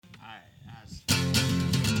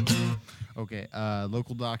Okay,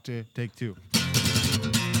 local doctor, take 2.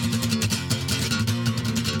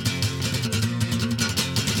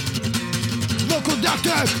 Local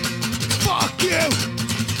doctor! Fuck you!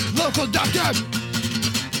 Local doctor!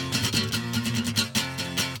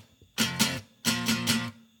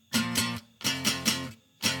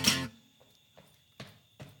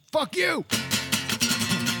 Fuck you!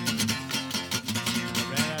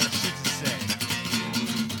 Ran out of shit to say.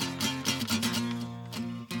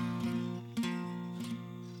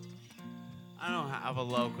 I don't have a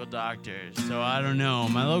local doctor, so I don't know.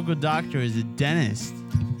 My local doctor is a dentist.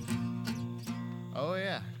 Oh,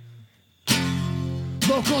 yeah.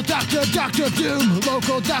 Local doctor, Dr. Doom.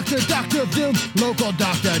 Local doctor, Dr. Doom. Local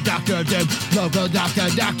doctor, Dr. Doom. Local doctor,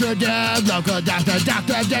 Dr. Doom. Local doctor,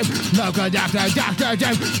 Dr. Doom. Local doctor, Dr.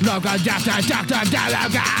 Doom. Local doctor, Dr.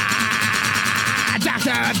 Doom. Doctor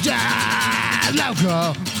Doom.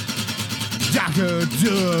 Local Dr.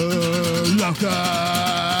 Doom. Local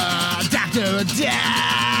Dr. Doom.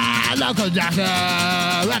 Local doctor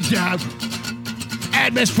Doom.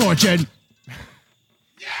 And misfortune.